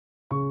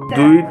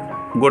दुई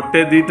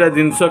गोटे दीटा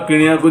जिनस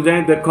किनिया को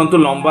जाई देखंतु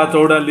लंबा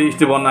चौड़ा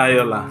लिस्ट बना हे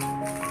गला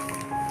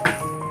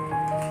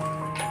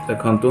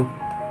देखंतु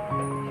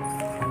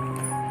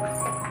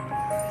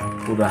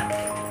पूरा।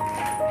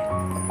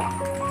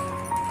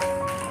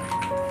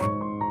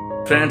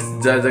 फ्रेंड्स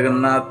जय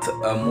जगन्नाथ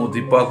मु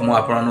दीपक मु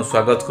आपन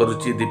स्वागत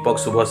करुच्ची दीपक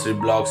शुभश्री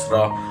ब्लॉग्स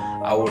रो आ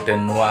गोटे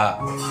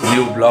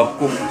न्यू ब्लॉग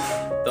को।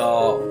 तो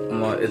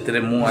एतरे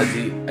मु आज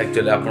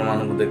एक्चुअली आपण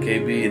मानू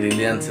देखेबी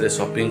रिलायंस रे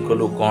शॉपिंग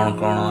कलु कौन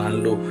कौन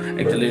आनलु।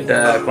 एक्चुअली एटा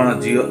कोन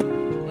जियो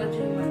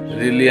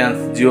रिलायंस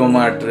जियो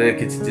मार्ट रे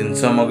किछ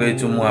जिंस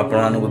मगैछु मु आपण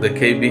मानू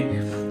देखेबी।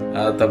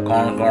 तो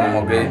कौन कौन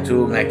मगैछु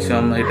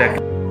मैक्सिमम एटा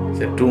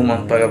से 2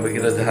 मंथ पागा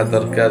बकिरा जहा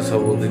दरकार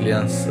सब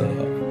रिलायंस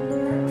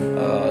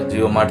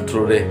जियो मार्ट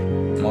थ्रू रे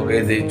मगै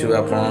देइछु।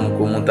 आपण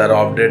को मु तार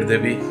अपडेट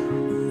देबी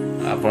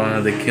आपण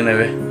देखि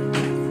नेबे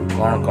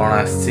कौन कौन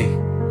आछि।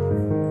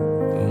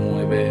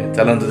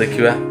 चलते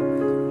देखा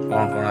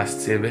कौन कौन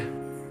आसे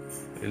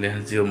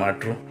जियो मार्ट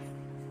रू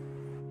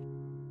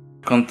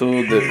देखु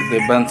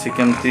देवांशी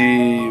केमती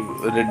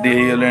रेडी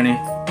हो गले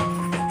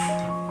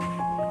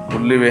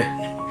बुलवे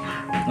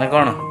ना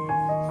कौन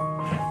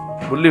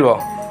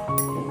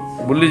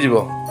बुलीज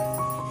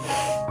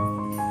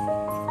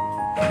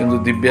किंतु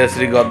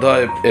दिव्याश्री गध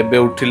एबे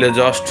उठिले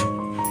जस्ट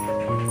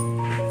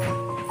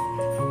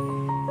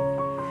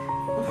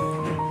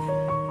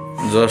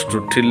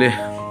उठिले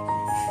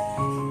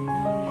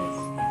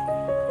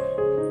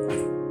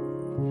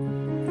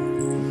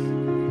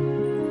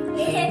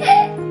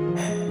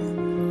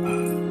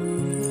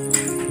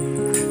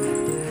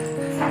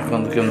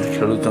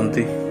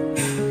खेलुंती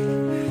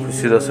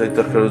खुशी सहित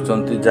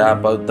खेलुंती जहाँ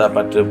पाता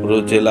पाटे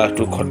पुरोचे लास्ट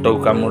खट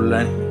कामुड़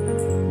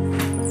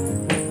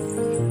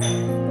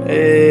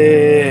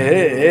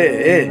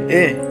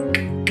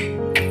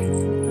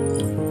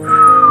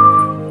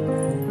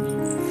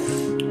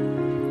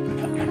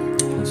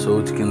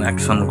सोच कि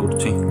एक्शन करूँ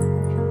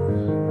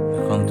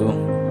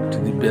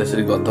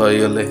दिव्याश्री गध हो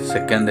गले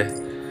सेकेंड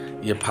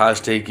ये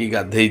फास्ट है कि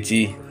गाधे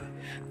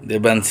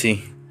देवांशी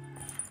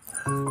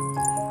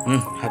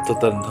हाथ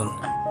तर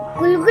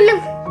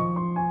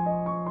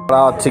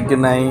अच्छी कि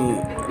नहीं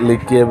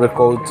लिखी एवं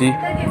कौची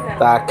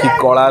आखि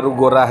कलारू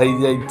गोरा हो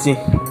जाइए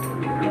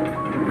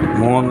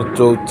मुह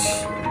नचौची।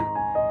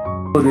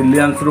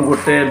 रिलायंस रू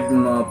गोटे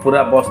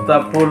पूरा बस्ता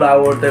फुल आ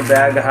गोटे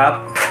बैग हाफ।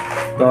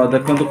 तो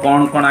देखो तो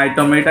कौन कौन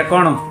आइटम एटा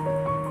कौन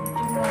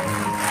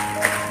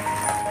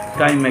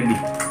काई मैगी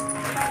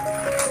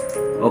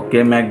ओके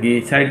मैगी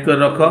साइड कर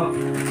रख।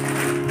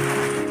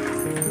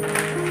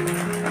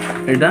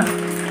 एटा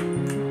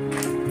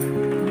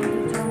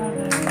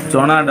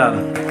चना डाल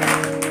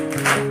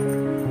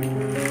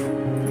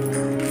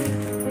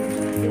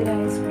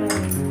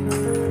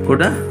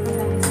कोटा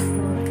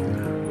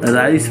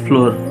राइस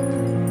फ्लोर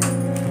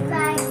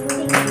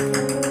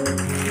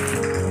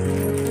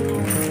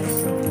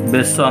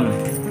बेसन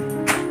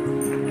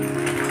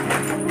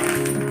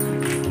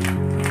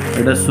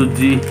एटा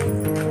सुजी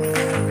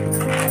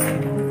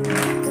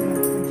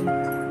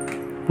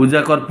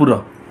पूजा कर्पूर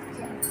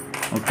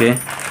okay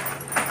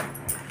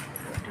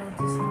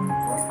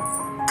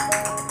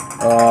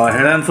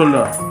head and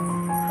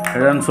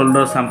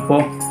shoulder shampoo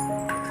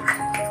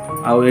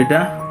आउ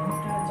एटा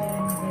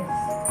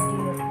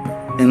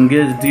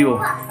एंगेज डिओ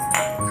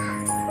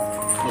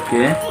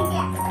ओके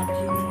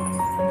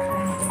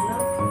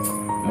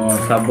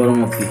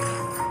साबरमती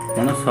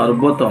कौन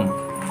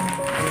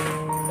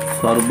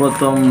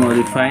सर्वोत्तम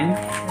रिफाइन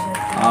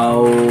आउ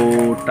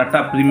टाटा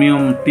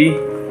प्रीमियम टी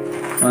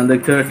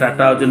देखते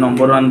टाटा हूँ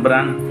नंबर 1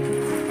 ब्रांड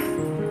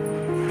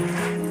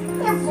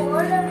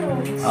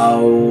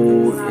आउ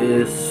ए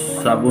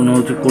साबुन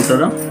हूँ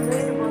कोटार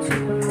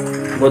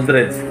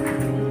गोदरेज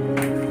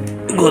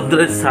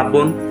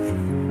साबुन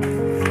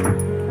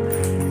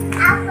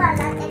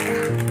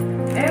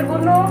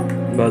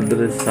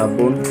गोदरेज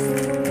साबुन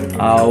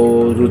आउ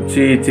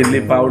रुचि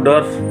चिली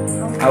पाउडर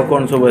आउ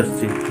कौन सब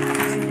आसी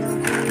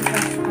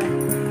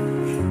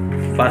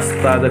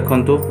पास्ता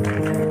देखंतु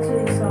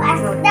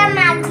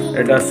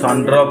एटा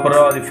सनड्रॉप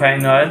रो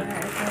रिफाइन ऑयल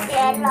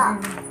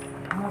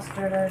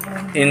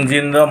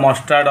इंजिन रो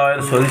मस्टर्ड ऑयल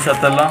सोरिष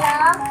तेल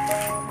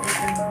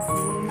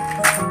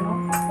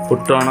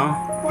फुटण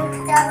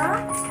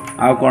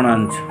आउ कौन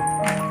आनछ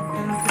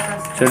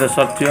सेटा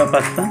सत्य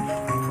पास्ता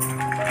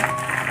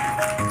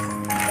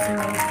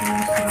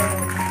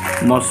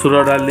मसूर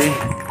डाली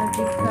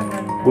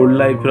गुड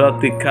लाइफ रो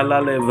तीखा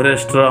लाल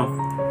एवरेस्ट रो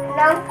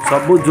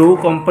सबू जो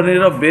कंपनी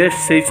रो बेस्ट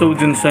से सब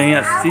जिनस ही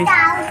आसी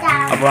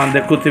आप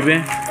देखुथिबे।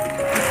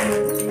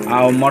 आ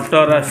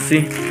मटर आसी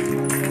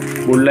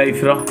गुड लाइफ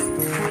रो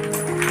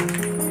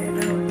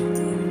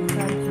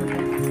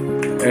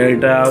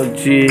एटा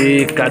होची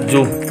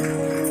काजू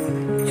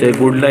से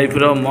गुड लाइफ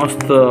रो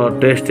मस्त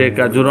टेस्ट है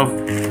काजू रो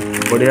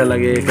बढ़िया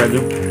लगे काजू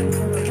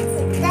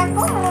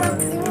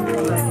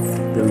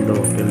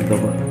तेल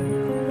दबा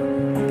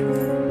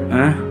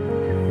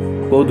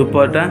कौ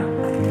धूपटा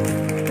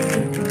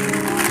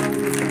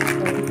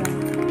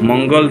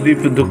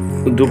मंगलदीप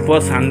धूप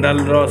सांडाल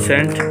रो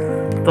सेंट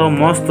तो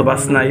मस्त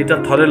बास्ना यहाँ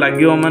थरे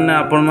लगे मैंने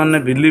आपण मैंने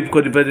बिलीव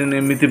करें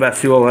एमती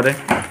बासब घरे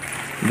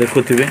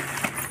देखुवे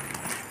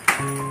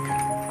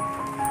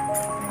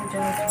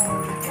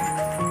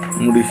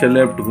मुड़ी से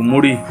लेफ्ट को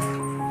मुड़ी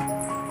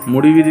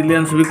मुड़ी भी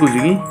रिलायंस बिकुची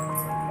कि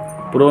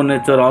प्रो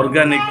नेचर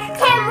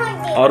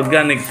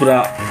ऑर्गेनिक पूरा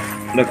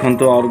देखो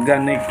तो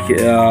ऑर्गेनिक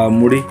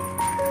मुड़ी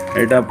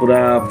एटा पूरा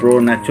प्रो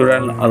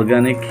नेचुरल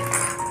ऑर्गेनिक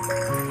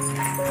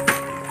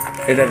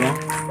एटा कौन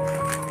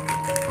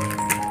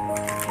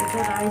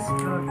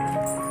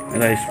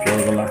राइस फ्लोर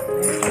गला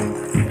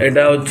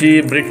एटा होची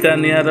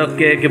ब्रिटानिया रो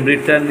केक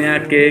ब्रिटानिया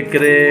केक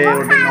रे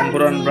गोटे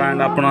नंबर 1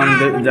 ब्रांड आपण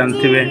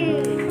जानथिबे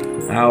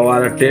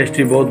आर टेस्ट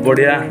ही बहुत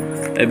बढ़िया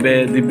एबे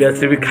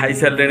दिव्याश्री भी खाई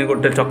सारे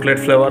गोटे चॉकलेट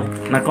फ्लेवर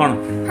ना कौन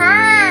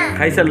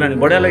खाई सारे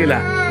बढ़िया लगिला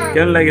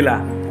केन लगिला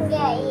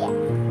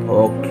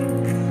ओके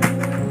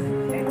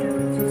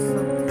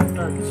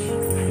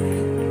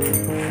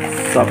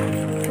सब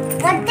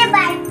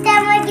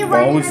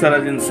बहुत सारा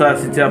जिनस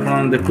आसी आप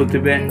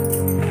देखुवे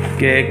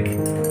केक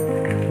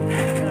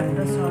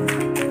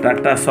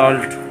टाटा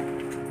सॉल्ट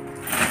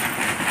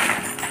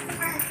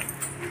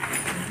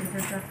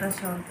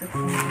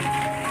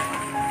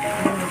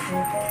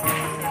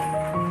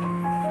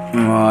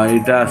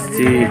इटा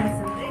आसी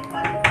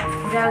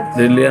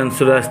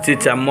रिलायंस आसी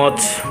चम्मच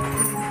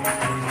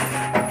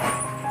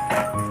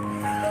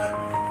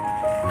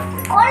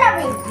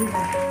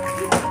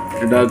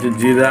इटा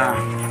जीरा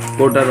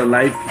कोटार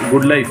लाइफ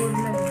गुड लाइफ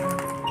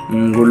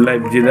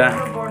जीरा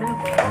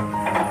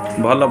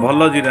भल भल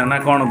जीरा ना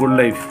कौन गुड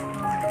लाइफ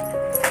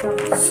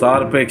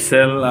सर्फ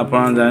एक्सेल आप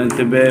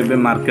जानते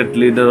मार्केट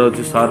लीडर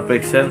होची सर्फ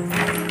एक्सेल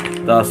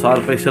तो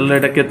सर्फ एक्सेल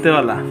एटा केते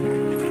वाला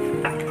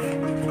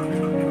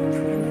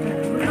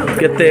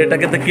केते एटा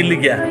केते किली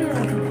क्या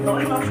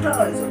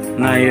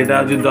ना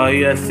एटा जो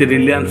दही आसी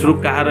रिलायंस रु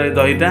कहार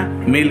दहीटा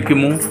मिल्क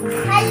मु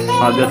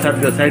हाँ जो छाट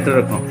जो साइड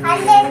रख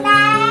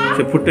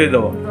से फुटे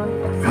दब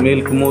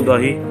मिल्क मु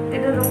दही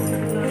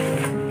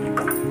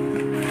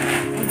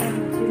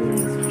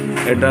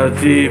एटा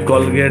होची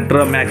कोलगेट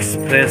रो मैक्स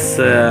फ्रेश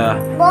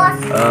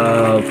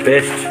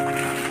पेस्ट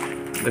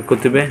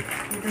देखुथिबे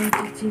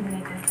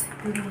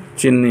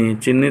चीनी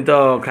चीनी तो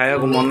खाया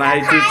को मना है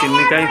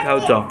चीनी कहीं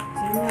खाऊच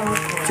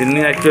चीनी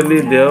एक्चुअली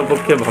देह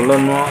पक्षे भल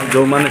नुह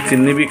जो मैंने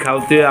चीनी भी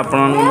खाऊे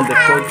आपण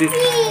देखा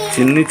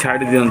चीनी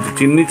छाड़ी दिंतु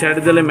चीनी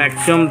छाड़ीदे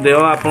मैक्सिमम देह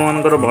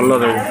आपण भल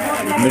रहे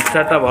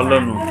मिठाटा भल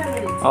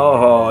नुह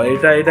ओहो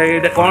यहाँ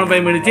यहाँ कौन पे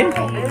मिली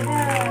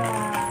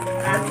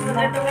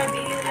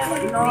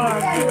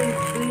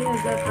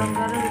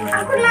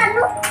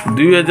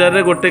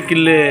 2000 गोटे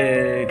किले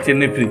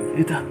चीनी फ्री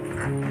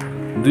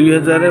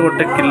 2000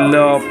 गोटे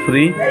किलो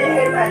फ्री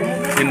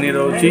चीनी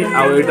रोची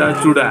आउटा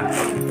चूड़ा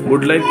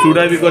गुड लाइफ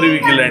चूड़ा भी करी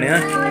बिकिलानी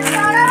हाँ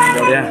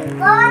बढ़िया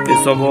ये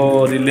सब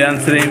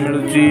रिलायंस रे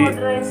मिलूची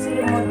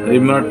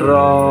रिमोट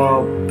रो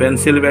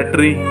पेंसिल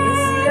बैटरी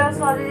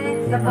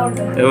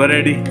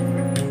एवरेडी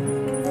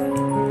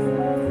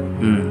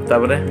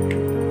तापरे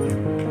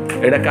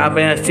एटा का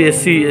पे आसी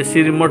एसी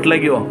रिमोट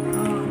लगियो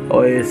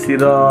और एसी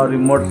रो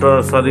रिमोट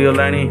सरी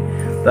गलानी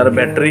तार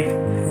बैटरी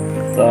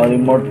तो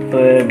रिमोट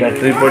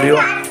बैटरी पड़ियो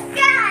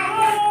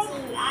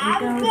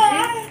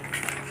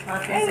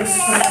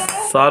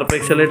सर्फ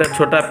एक्सेल एटा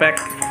छोटा पैक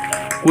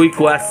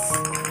क्विक वॉश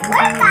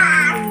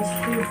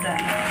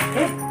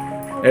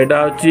एटा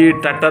होची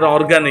टाटार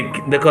ऑर्गेनिक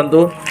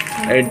देखंतु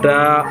एटा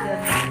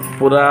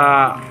पूरा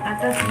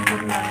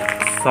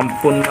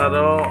संपूर्ण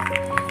रो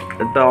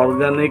एटा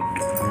ऑर्गेनिक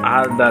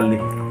आर डाली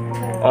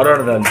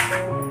अरड़ डाली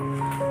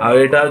आ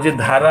एटा होची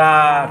धारा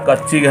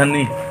कच्ची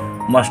घनी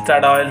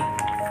मस्टर्ड ऑयल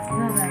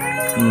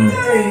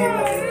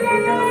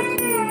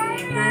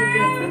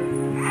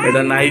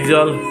एटा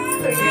नाइजल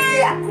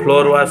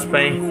फ्लोर वॉश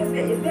पे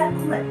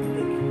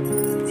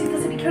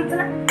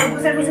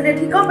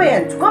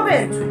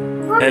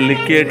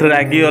लिक्विड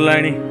रागी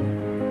गलानी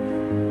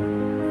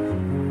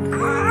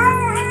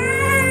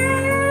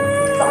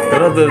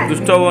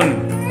दुष्ट हबनी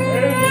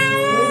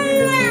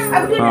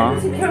हाँ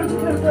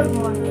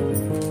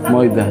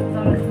मैदा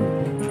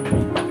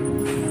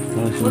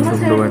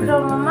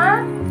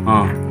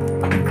हाँ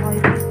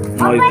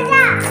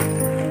मैदा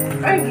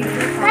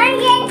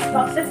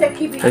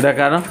एटा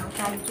कार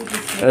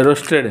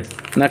रोस्टेड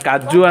ना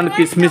काजू एंड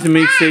किशमिश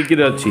मिक्स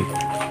होकर अच्छी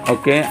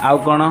ओके आउ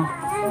कौन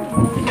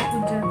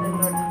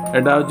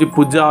एटा हूँ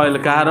पूजा ऑयल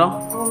कहार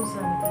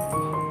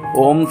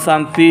ओम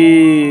शांति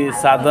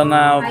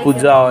साधना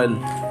पूजा ऑयल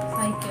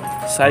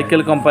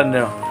साइकिल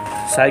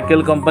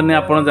कंपनी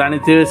आपन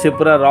जानिथिबे से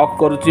पूरा रॉक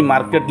करुची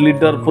मार्केट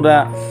लीडर पूरा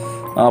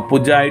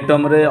पूजा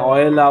आइटम रे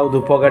ऑयल आउ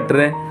धूपकाठी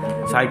रे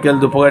साइकिल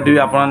धूपकाठी भी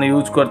आपन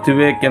यूज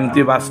करथिबे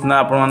केमती बास्ना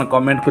आपन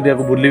कमेंट करिया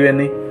को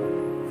भूलिबेनी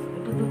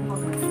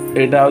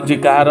एटा होची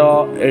कार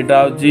एटा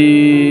होची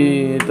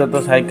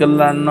तो साइकिल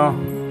लान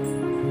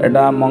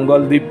एटा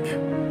मंगलदीप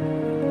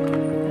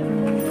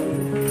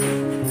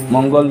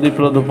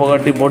रो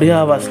धूपकाठी बढ़िया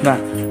बास्ना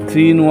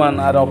 3 in 1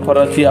 आर ऑफर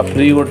अच्छी आ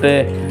फ्री गोटे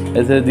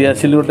ऐसे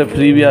दियासिल गोटे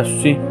फ्री भी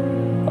आसुची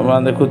आप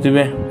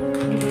देखुवे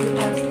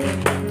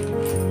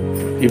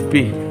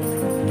इपी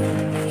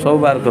सब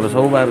बाहर कर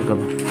सब बाहर कर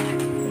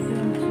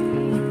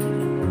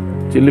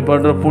चिली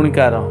पाउडर पुणी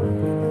कार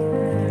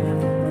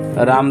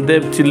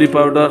रामदेव चिली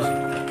पाउडर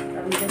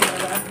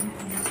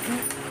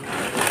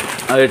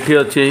एठी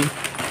अच्छे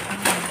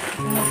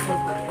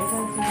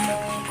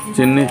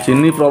चीनी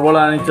चीनी प्रबल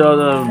आनीच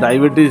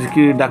डायबिटीज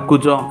की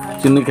डाकुच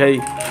चीनी खाई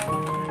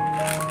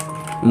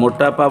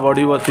मोटापा बढ़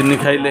चीनी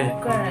खाइले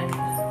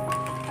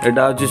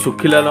एटा हूँ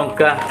सुखिला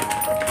लंका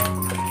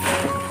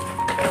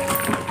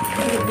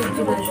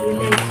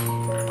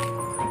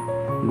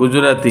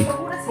गुजराती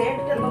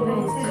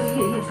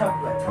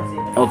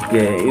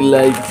ओके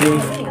इलायची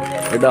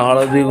एटा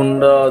हलदी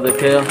गुंड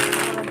देखे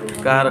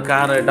कार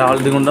कार एटा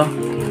हलदी गुंड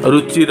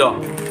रुचिर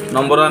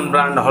नंबर 1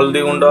 ब्रांड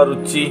हलदी गुंड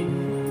रुचि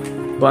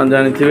कौन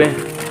जानी थे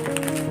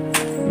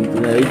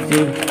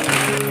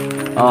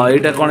हाँ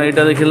यहाँ कौन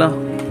यहाँ देख ल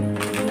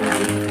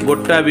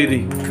गोटा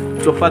बिरी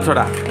चोपा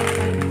छड़ा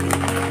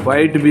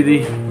व्हाइट बिरी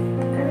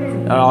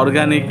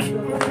ऑर्गेनिक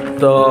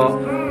तो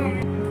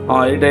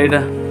हाँ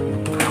यहाँ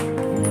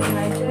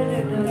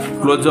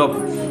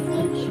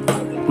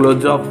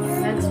क्लोजअप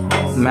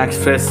मैक्स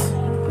फ्रेश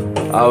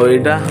आउ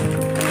यहाँ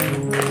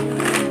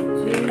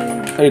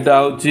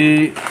हूँ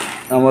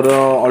आमर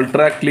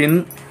अल्ट्रा क्लीन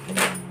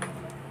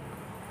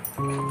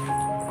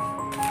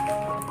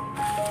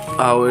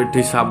आउ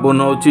एठी साबुन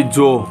हूँ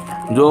जो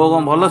जो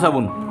कौन भल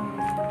साबुन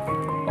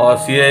और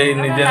सी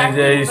निजे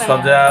निजे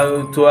सजा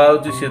थुआ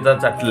सी तो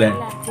चाटिले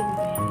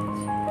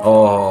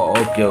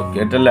ओके ओके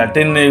एटा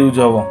लैट्रिन में यूज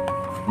हम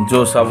जो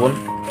साबुन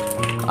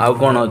आउ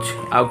कौन अच्छी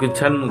आउ कि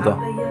छाड़नु तो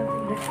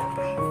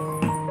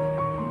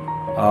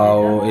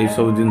आउ ये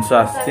सब जिनस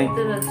आसी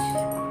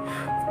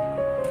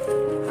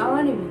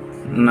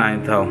नाई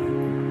थाओ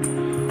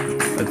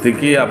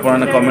एतिकी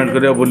आपण कमेंट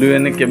करियो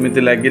भूलिबेनी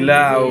केमिति लागिला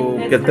आउ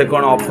केते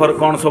कोन ऑफर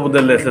कोन सब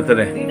देले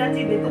सेतरे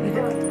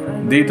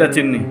दीटा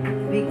चीनी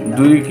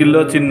 2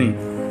 किलो चीनी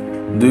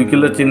 2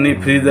 किलो चीनी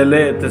फ्री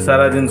देले एते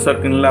सारा जिनस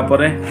किनला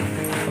परे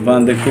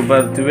आपण देखु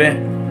पारथिबे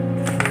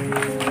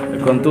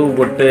देखंतु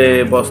गोटे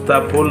बस्ता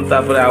फुल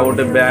तापर आ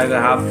गोटे बैग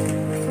हाफ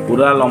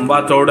पूरा लंबा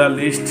चौड़ा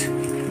लिस्ट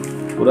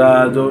पूरा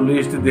जो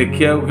लिस्ट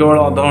देखिया केवल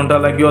आधा घंटा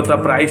लागियो ता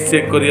प्राइस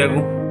चेक करिया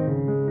को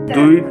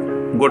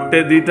गोटे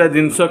दीटा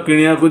जिनस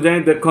किनिया को जाई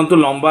देखंतु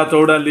लंबा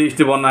चौड़ा लिस्ट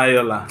बनाई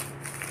गला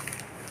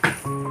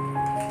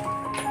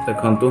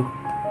देखंतु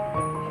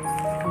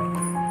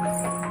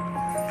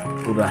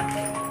पूरा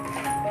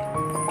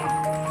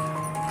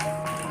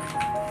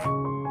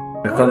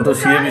देखंतु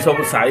सी भी सब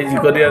साइज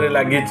करियारे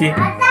लागि छि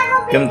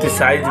केमति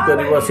साइज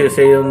करबो से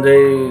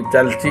अनुसार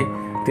चलछि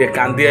ते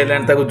कांदी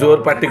आइलान ताको जोर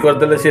पार्टी कर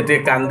देले से ते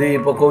कांदी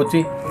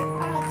पकोछि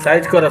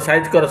साइज कर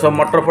सब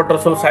मटर पटर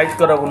सब साइज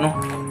कर गुनु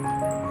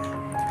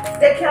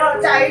देखियो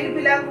चाइल्ड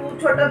पिला को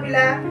छोटो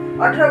पिला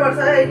 18 वर्ष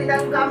है कि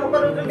ताको काम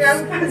करू जो ज्ञान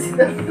फांसी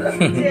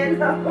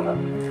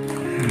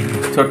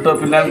छोट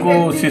पिला को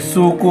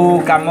शिशु को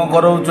काम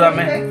करू जो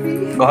हमें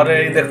घरे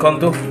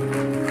देखंतु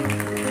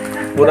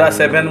पूरा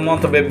 7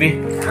 मंथ बेबी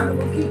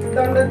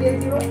दंड दिए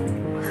दियो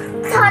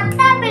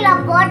छोटा पिला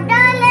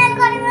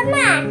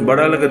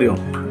बड़ा ले करियो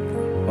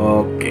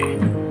ओके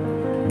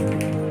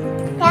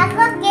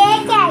ताको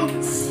केक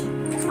आइछ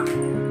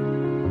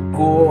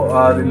को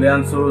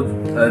रिलायंस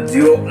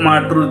जियो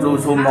मार्ट रू जो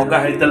सब मगा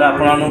होता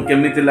आपन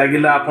केमिति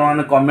लागिला आपन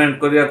कमेंट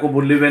करिया को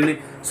भूलिबेनी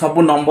सब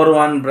नंबर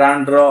 1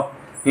 ब्रांड रो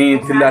ही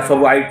थिला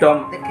सब आइटम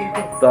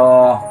तो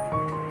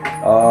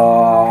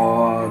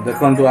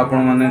देखंतु आपन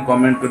माने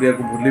कमेंट करिया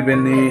को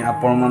भूलिबेनी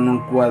आपन मन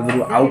को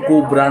आदरु आउ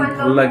को ब्रांड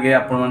भल लागे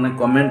आपन माने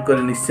कमेंट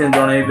करी निश्चय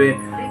जणाइबे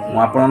मु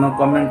आपन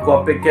कमेंट को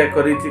अपेक्षा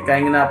करी छी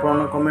काहे ना आपन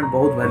कमेंट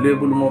बहुत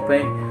वैल्यूएबल मो पे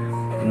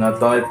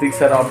तो एतिक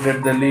सारा अपडेट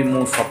देली मु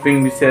शॉपिंग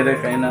विषय रे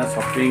काहे ना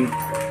शॉपिंग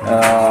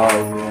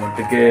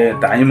टिके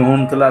टाइम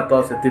होनतला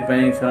तो सेति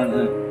पई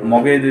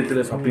मगे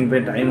देतिले शॉपिंग पे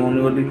टाइम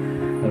होनी बोली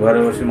घरे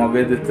बसी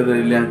मगे देतिले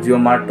रिलायंस जियो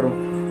मार्ट रो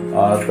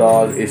तो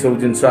ये सब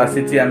जिनस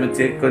आसी आम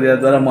चेक करिया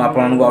द्वारा मु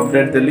आपन को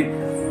अपडेट देली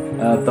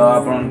तो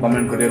आपन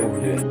कमेंट करिया को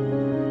भूलिए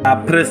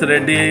फ्रेश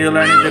रेडी हो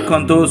गलानी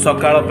देखंतु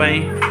सकाळ पई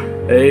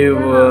ए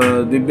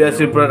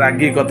दिव्यासी पूरा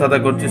रागी कथा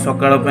करछि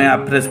सकाळ पई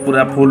फ्रेश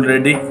पूरा फुल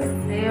रेडी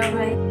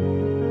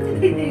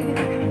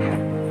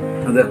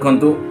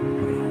देखंतु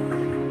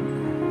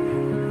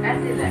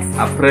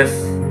फ्रेश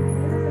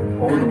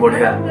बहुत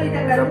बढ़िया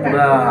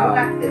पूरा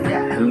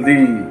हेल्दी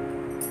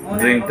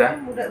ड्रिंक टा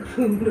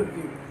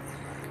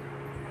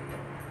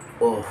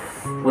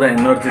पूरा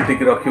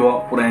एनर्जेटिक रखिबो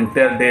पूरा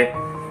एंटायर डे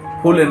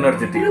फुल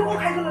एनर्जेटिक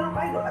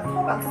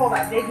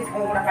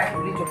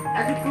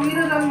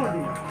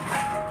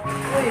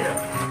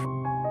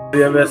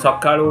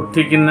सकाळ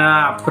उठिकिना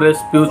फ्रेश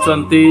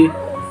पिउचंती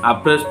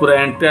फ्रेश पूरा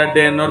एंटायर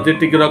डे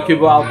एनर्जेटिक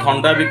रखिबो आ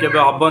ठंडा भी केबे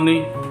हबनी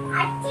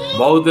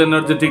बहुत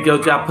एनर्जेटिक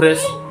होची फ्रेश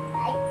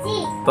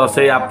तो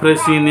से फ्रेश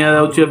ही निया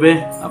जाउची एबे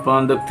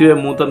आपण देखथिबे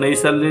मु तो नै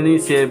सारलिनी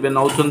से एबे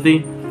नौचंती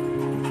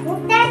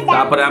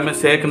तापर हमें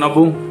शेक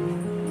नबू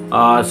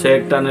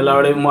शेकटा नेला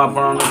बेले मुझे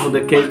आपको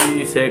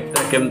देखी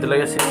शेकटा केमती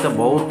लगे शेकटा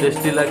बहुत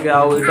टेस्टी लगे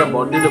आटा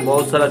बॉडी में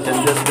बहुत सारा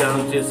चेंजेस भी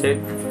आणुचे शेक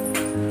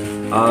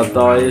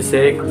तो ये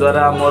शेक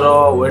द्वारा मोर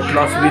वेट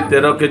लॉस भी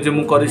 13 kg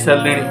मुझे कर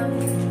सारे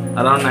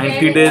अराउंड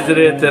 90 डेज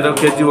रे 13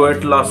 kg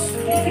वेट लॉस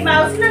कि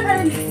माउस ना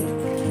खाली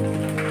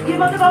ये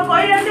मत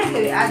कोई आने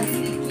के आज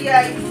लिखी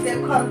आई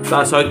देखो ता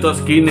सहित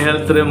स्किन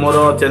हेल्थ रे मोर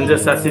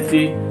चेंजेस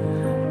आसीची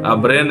आ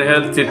ब्रेन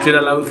हेल्थ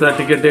चिड़चिड़ा लगुला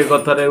टिके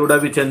कथार एगुड़ा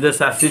भी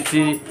चेंजेस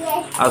आसीची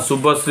आ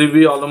शुभश्री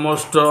भी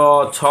ऑलमोस्ट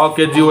 6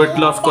 kg वेट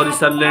लॉस कर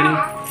सारे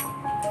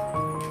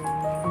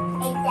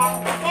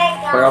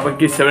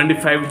पाखापाखि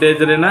 75 डेज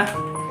रे ना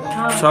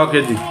 6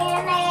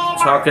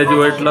 kg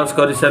वेट लॉस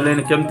कर सारे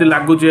केमती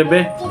लगुच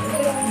एबे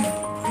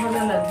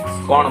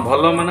कौन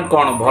भलो माने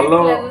कौन भलो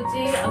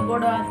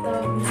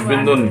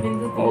बिंदुन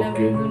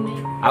ओके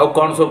आउ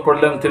कौन सब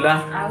प्रॉब्लम थिला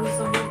आउ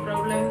सब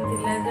प्रॉब्लम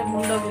थिला जे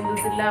मुंडो बिंदु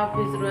थिला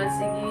ऑफिस रो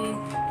आसी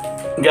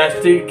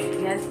की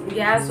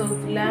गैस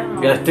होतिला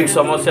गैस्ट्रिक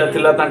समस्या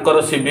थिला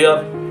तांकर सीवियर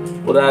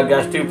पूरा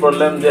गैस्ट्रिक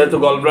प्रॉब्लम जेहेतु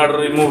गॉल ब्लैडर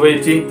रिमूव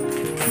होईची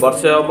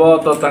वर्षे हबो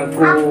तो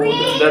तांको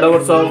 1.5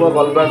 वर्ष हबो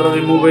गॉल ब्लैडर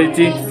रिमूव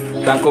होईची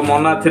तांको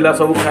मना थिला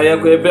सब खाया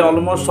को एबे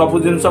ऑलमोस्ट सब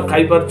जिंस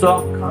खाई परछो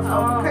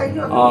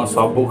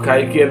सब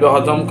खाई की एबे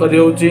हजम करी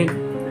होची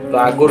तो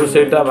आगुर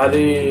सेटा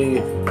भारी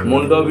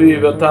मुंड भी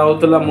व्यथा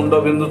होतला मुंड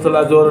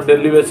बिंदुतला जोर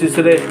डेली बेसिस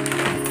रे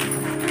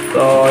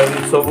तो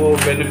सब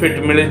बेनिफिट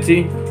मिलेची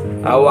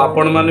आउ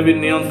आपण माने भी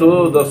नियंतु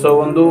दर्शक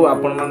बंधु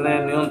आपण माने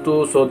नियंतु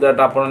सो दैट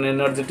आपण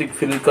एनर्जेटिक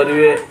फील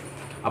करिवे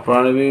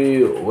आपण भी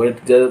वेट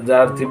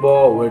जार थिबो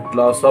वेट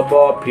लॉस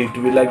हबो फिट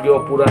भी लागियो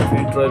पूरा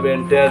फिट रहबे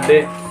एंटायर डे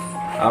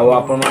आउ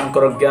आपण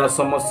मानकर गैस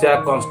समस्या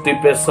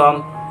कॉन्स्टिपेशन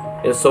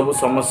ए सब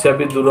समस्या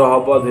भी दूर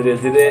हबो धीरे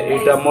धीरे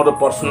एटा मोर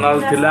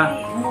पर्सनल थिला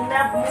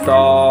तो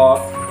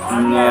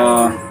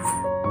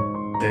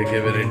देखे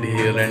रेडी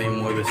हो गलानी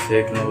मो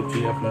सेक नौची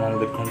अपन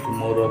देखु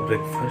मोर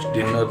ब्रेकफास्ट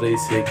डिनर रे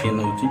सेक ही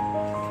नौची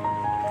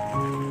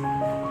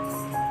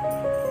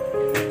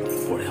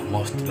बढ़िया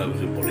मस्त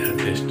लगुच बढ़िया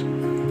टेस्ट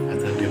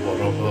अच्छा टे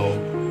बरफ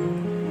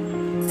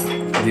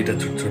दीटा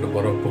छोट छोट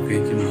बरफ पकई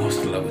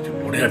मस्त लगुच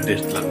बढ़िया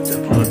टेस्ट लगुच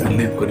आप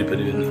बिलीव करें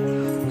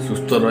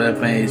सुस्थ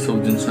रहा सब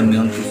जिन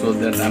सो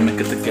दैट आम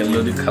के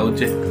कैलोरी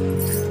खाऊचे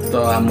तो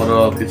आमर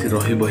किसी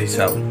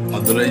हिसाब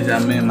अदरवाइज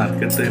आम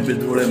मार्केट में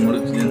जो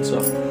मिलूँ जिनस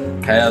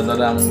खाया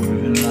द्वारा आम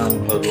विभिन्न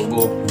रोग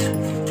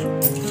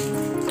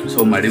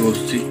सब माड़ बस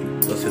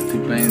तो से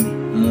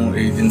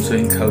मुझे जिनस ही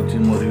खाऊँ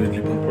मोर भी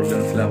लिवर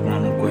प्रोब्लेम थी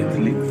आपको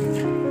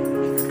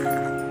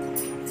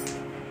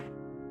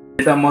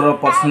ये मोर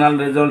पर्सनल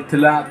रिजल्ट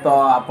थिला तो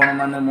आपण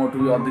माने मोटू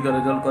भी अधिक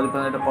रिजल्ट कर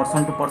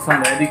पर्सन टू पर्सन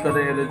वेरी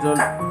करे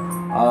रिजल्ट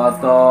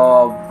तो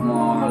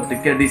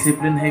टिके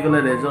डिसिप्लिन हो गले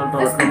रिजल्ट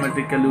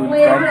ऑटोमेटिकली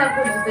कम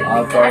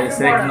तो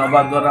सेक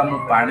नवा द्वारा मु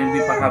पानी भी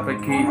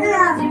पाखापाखि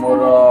मोर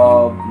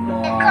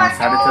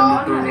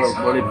 4.5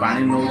 लीटर बड़ी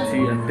पानी नौची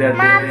एंटायर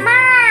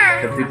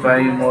डे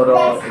मोर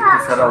एते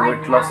सारा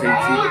वेट लॉस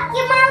होती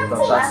तो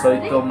ता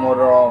सहित मोर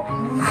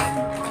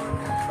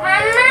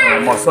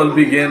मसल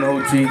भी गेन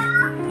होची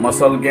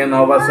मसल गेन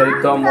हवा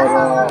सहित मोर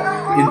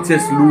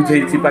इंचेस लूज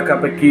होती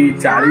पाखापाखि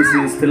 40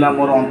 इंच थी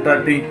मोर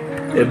अंटाटी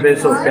एबे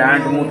सो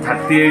पैंट मु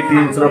 38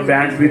 इंच रो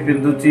पैंट भी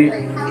पिंधुची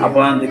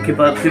आपण देखि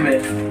पाथिबे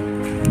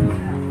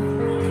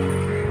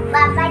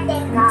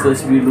इंचेस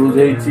भी लूज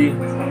होती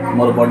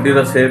मोर बॉडी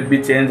रो शेप भी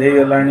चेंज हो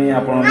गलानी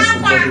आपण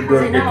वीडियो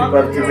देखि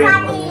पाथिबे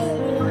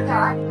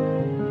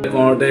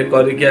कोनटे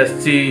करी के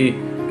आछि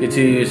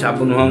किछि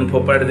साबुन हम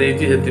फोपाड़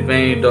देछि सेति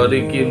पई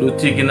डरी की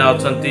लुचि किना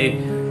अछंती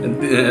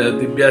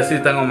दिव्यासी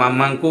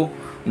मामा को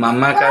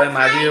मामा काले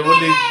मारे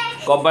बोली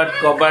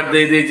कबाट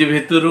दे देछि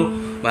भितरु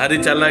भारी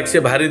चालाक से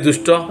भारी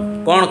दुष्ट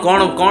कौन कौन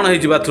कौन है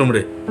बाथरूम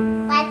रे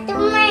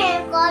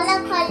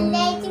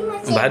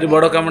भारी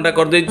बड़ कामटा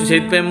कर देछि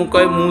सेति पे मु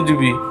कहे मु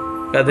जीवी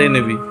गाधे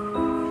नेबी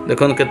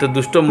देखन केते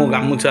दुष्ट मो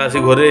गामुछा आसी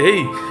घरे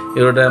हेई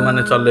एटा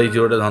माने चलै छि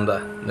ओटा धंदा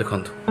देखन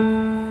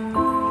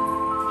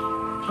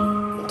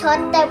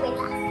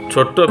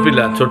छोट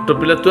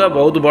पिला तू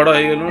बहुत बड़ हो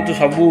गलु तू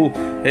सबू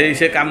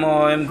से काम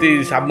एमती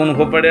साबुन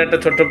फोपाड़िया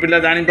छोट पिला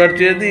जानी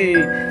पारछु यदि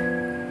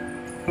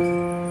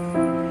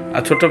आ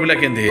छोट पिला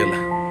केंदी गेला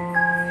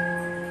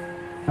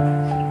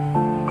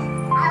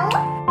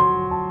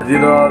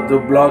आज जो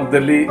ब्लॉग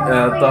देली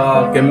तो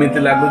केमिति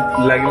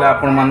लागला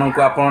आपण मानक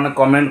आपण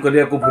कमेंट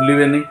करिया को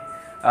भूलिबेनी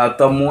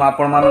तो मु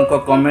आपण मानक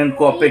कमेंट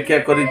को अपेक्षा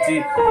करिछि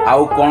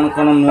आउ कौन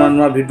कौन नुआ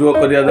नुआ वीडियो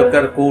करिया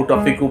दरकार को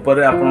टॉपिक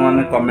ऊपर आपण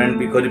माने कमेंट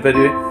भी करि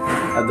परिबे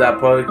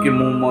जाफल कि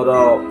मु मोर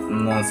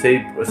से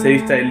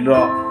स्टाइल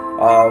रो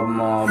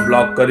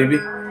ब्लॉग करी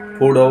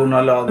फूड हो ना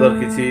अदर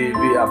किसी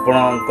भी आपण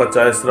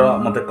चॉइस रो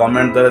मते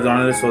कमेंट द्वारा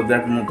जनले सो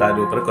दैट मु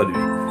तारि ऊपर करी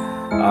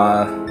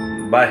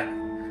बाय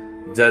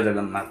जय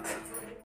जगन्नाथ।